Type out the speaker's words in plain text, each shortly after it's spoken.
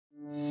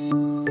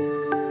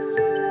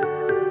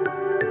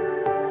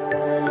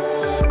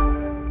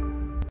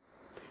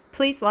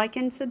Please like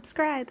and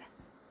subscribe.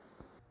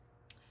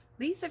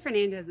 Lisa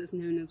Fernandez is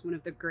known as one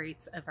of the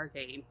greats of our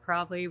game,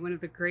 probably one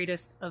of the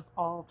greatest of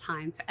all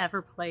time to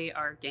ever play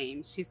our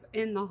game. She's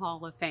in the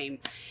Hall of Fame.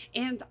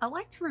 And I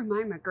like to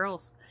remind my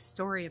girls a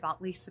story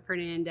about Lisa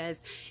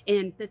Fernandez,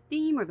 and the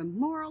theme or the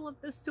moral of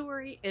the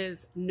story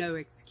is no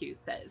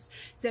excuses.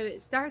 So it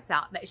starts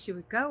out that she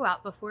would go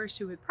out before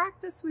she would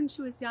practice when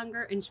she was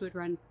younger, and she would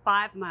run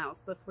 5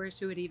 miles before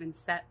she would even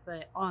set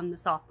foot on the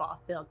softball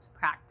field to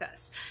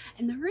practice.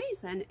 And the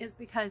reason is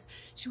because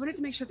she wanted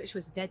to make sure that she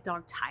was dead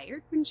dog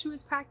tired when she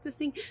was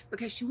practicing,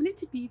 because she wanted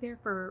to be there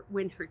for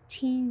when her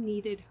team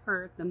needed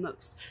her the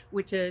most,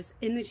 which is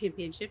in the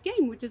championship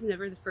game, which is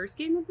never the first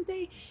game of the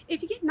day.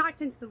 If you get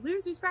knocked into the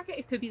losers bracket,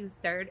 it could be the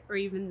third or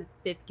even the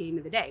fifth game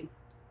of the day.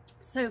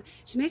 So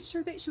she made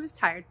sure that she was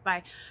tired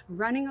by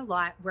running a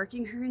lot,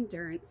 working her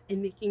endurance,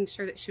 and making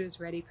sure that she was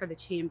ready for the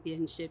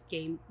championship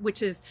game,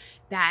 which is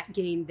that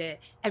game that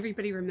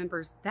everybody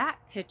remembers that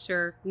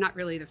pitcher, not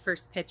really the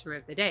first pitcher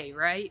of the day,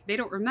 right? They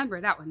don't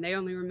remember that one. They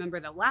only remember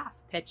the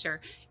last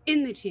pitcher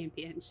in the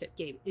championship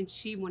game, and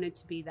she wanted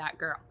to be that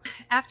girl.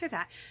 After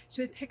that, she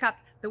would pick up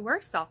the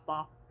worst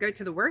softball, go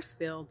to the worst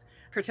field,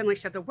 pretend like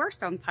she had the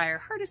worst umpire,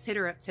 hardest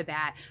hitter up to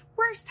bat,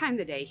 worst time of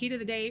the day, heat of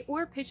the day,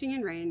 or pitching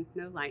in rain,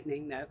 no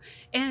lightning though.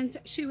 And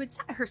she would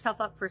set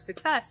herself up for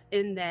success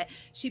in that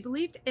she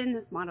believed in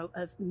this model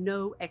of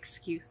no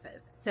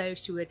excuses. So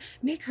she would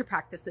make her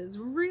practices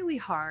really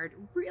hard,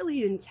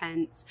 really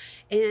intense,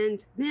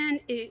 and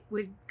then it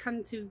would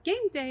come to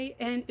game day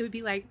and it would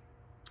be like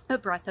a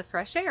breath of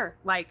fresh air.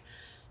 Like,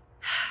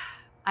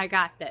 I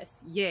got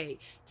this, yay.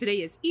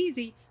 Today is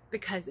easy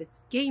because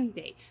it's game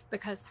day,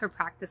 because her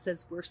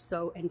practices were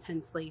so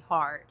intensely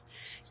hard.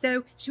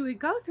 So she would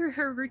go through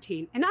her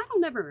routine, and I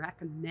don't ever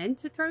recommend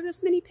to throw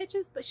this many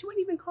pitches, but she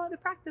wouldn't even call it a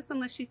practice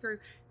unless she threw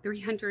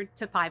 300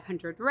 to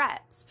 500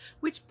 reps,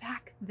 which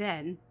back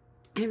then,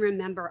 I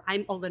remember,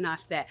 I'm old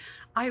enough that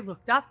I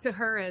looked up to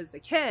her as a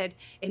kid,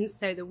 and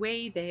so the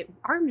way that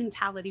our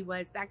mentality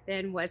was back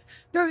then was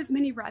throw as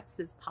many reps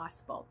as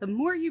possible. The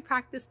more you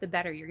practice, the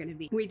better you're going to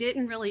be. We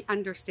didn't really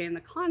understand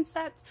the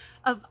concept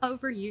of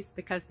overuse,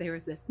 because there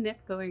was this myth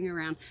going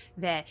around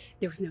that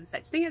there was no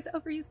such thing as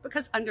overuse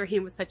because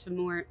underhand was such a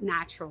more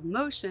natural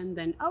motion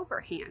than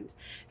overhand.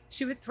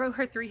 She would throw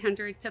her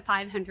 300 to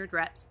 500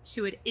 reps. She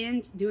would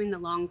end doing the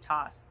long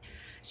toss.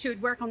 She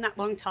would work on that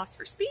long toss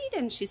for speed,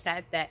 and she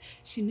said that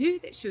she knew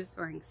that she was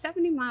throwing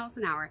 70 miles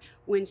an hour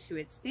when she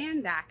would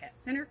stand back at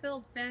center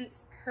field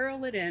fence,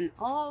 hurl it in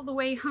all the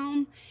way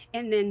home,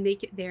 and then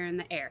make it there in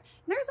the air.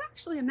 And there's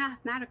actually a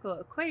mathematical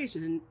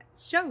equation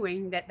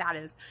showing that that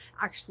is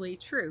actually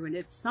true, and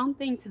it's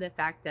something to the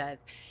fact of,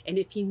 and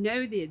if you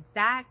know the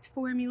exact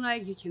formula,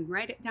 you can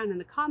write it down in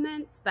the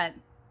comments, but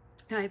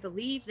I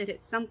believe that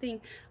it's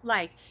something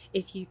like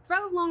if you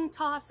throw a long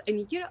toss and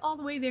you get it all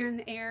the way there in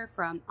the air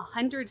from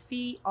 100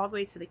 feet all the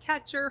way to the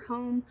catcher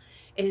home,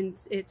 and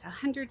it's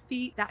 100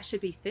 feet, that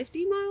should be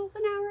 50 miles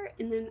an hour.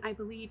 And then I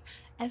believe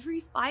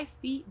every 5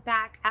 feet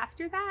back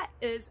after that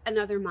is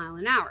another mile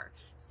an hour.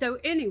 So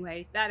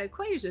anyway, that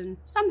equation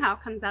somehow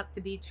comes out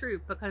to be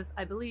true, because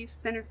I believe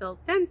center field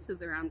fence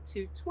is around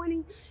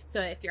 220.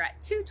 So if you're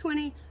at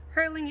 220,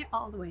 hurling it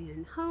all the way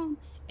in home,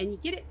 and you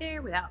get it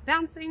there without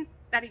bouncing,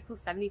 that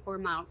equals 74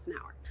 miles an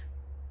hour.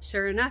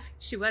 Sure enough,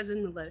 she was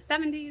in the low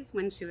 70s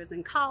when she was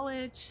in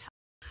college.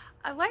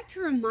 I like to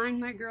remind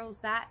my girls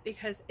that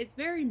because it's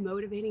very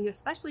motivating,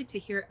 especially to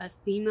hear a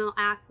female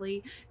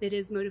athlete that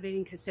is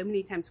motivating, because so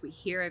many times we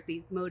hear of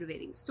these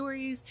motivating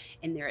stories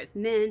and they're of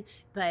men,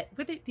 but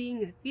with it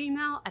being a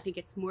female, I think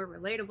it's more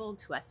relatable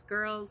to us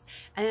girls.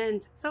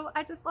 And so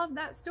I just love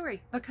that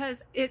story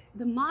because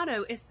the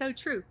motto is so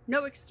true.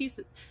 No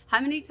excuses.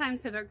 How many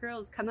times have our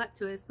girls come up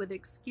to us with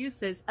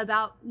excuses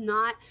about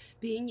not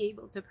being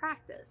able to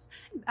practice?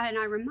 And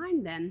I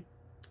remind them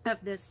of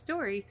this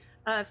story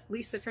of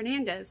Lisa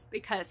Fernandez,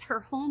 because her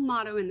whole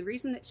motto and the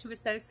reason that she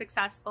was so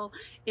successful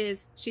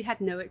is she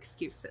had no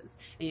excuses.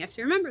 And you have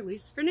to remember,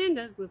 Lisa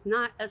Fernandez was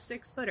not a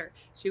 6-footer.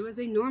 She was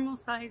a normal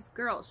sized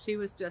girl. She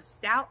was just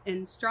stout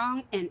and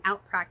strong and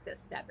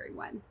out-practiced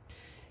everyone.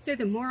 So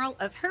the moral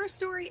of her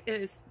story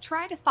is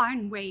try to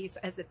find ways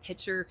as a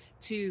pitcher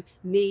to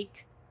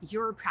make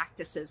your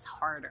practices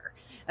harder,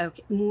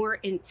 okay, more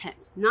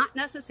intense, not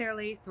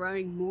necessarily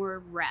throwing more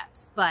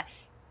reps, but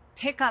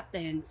pick up the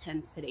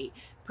intensity.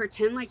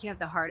 Pretend like you have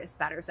the hardest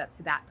batters up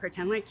to bat.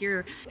 Pretend like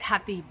you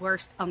have the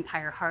worst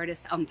umpire,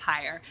 hardest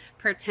umpire.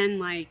 Pretend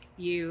like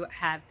you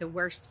have the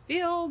worst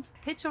field,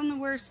 pitch on the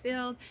worst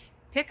field,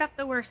 pick up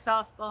the worst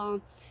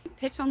softball,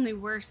 pitch on the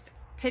worst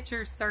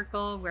pitcher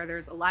circle where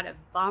there's a lot of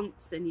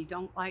bumps and you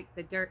don't like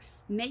the dirt.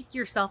 Make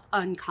yourself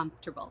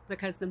uncomfortable,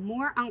 because the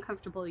more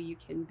uncomfortable you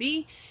can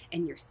be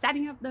and you're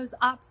setting up those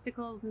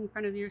obstacles in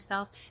front of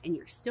yourself and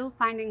you're still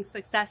finding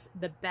success,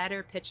 the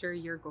better pitcher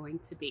you're going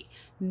to be.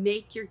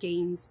 Make your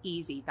games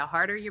easy. The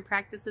harder your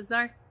practices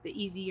are,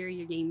 the easier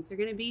your games are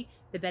going to be,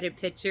 the better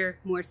pitcher,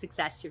 more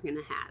success you're going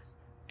to have.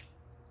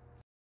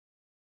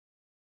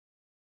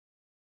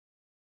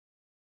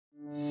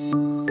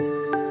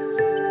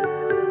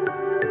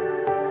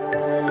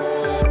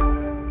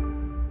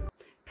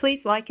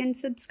 Please like and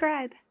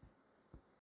subscribe.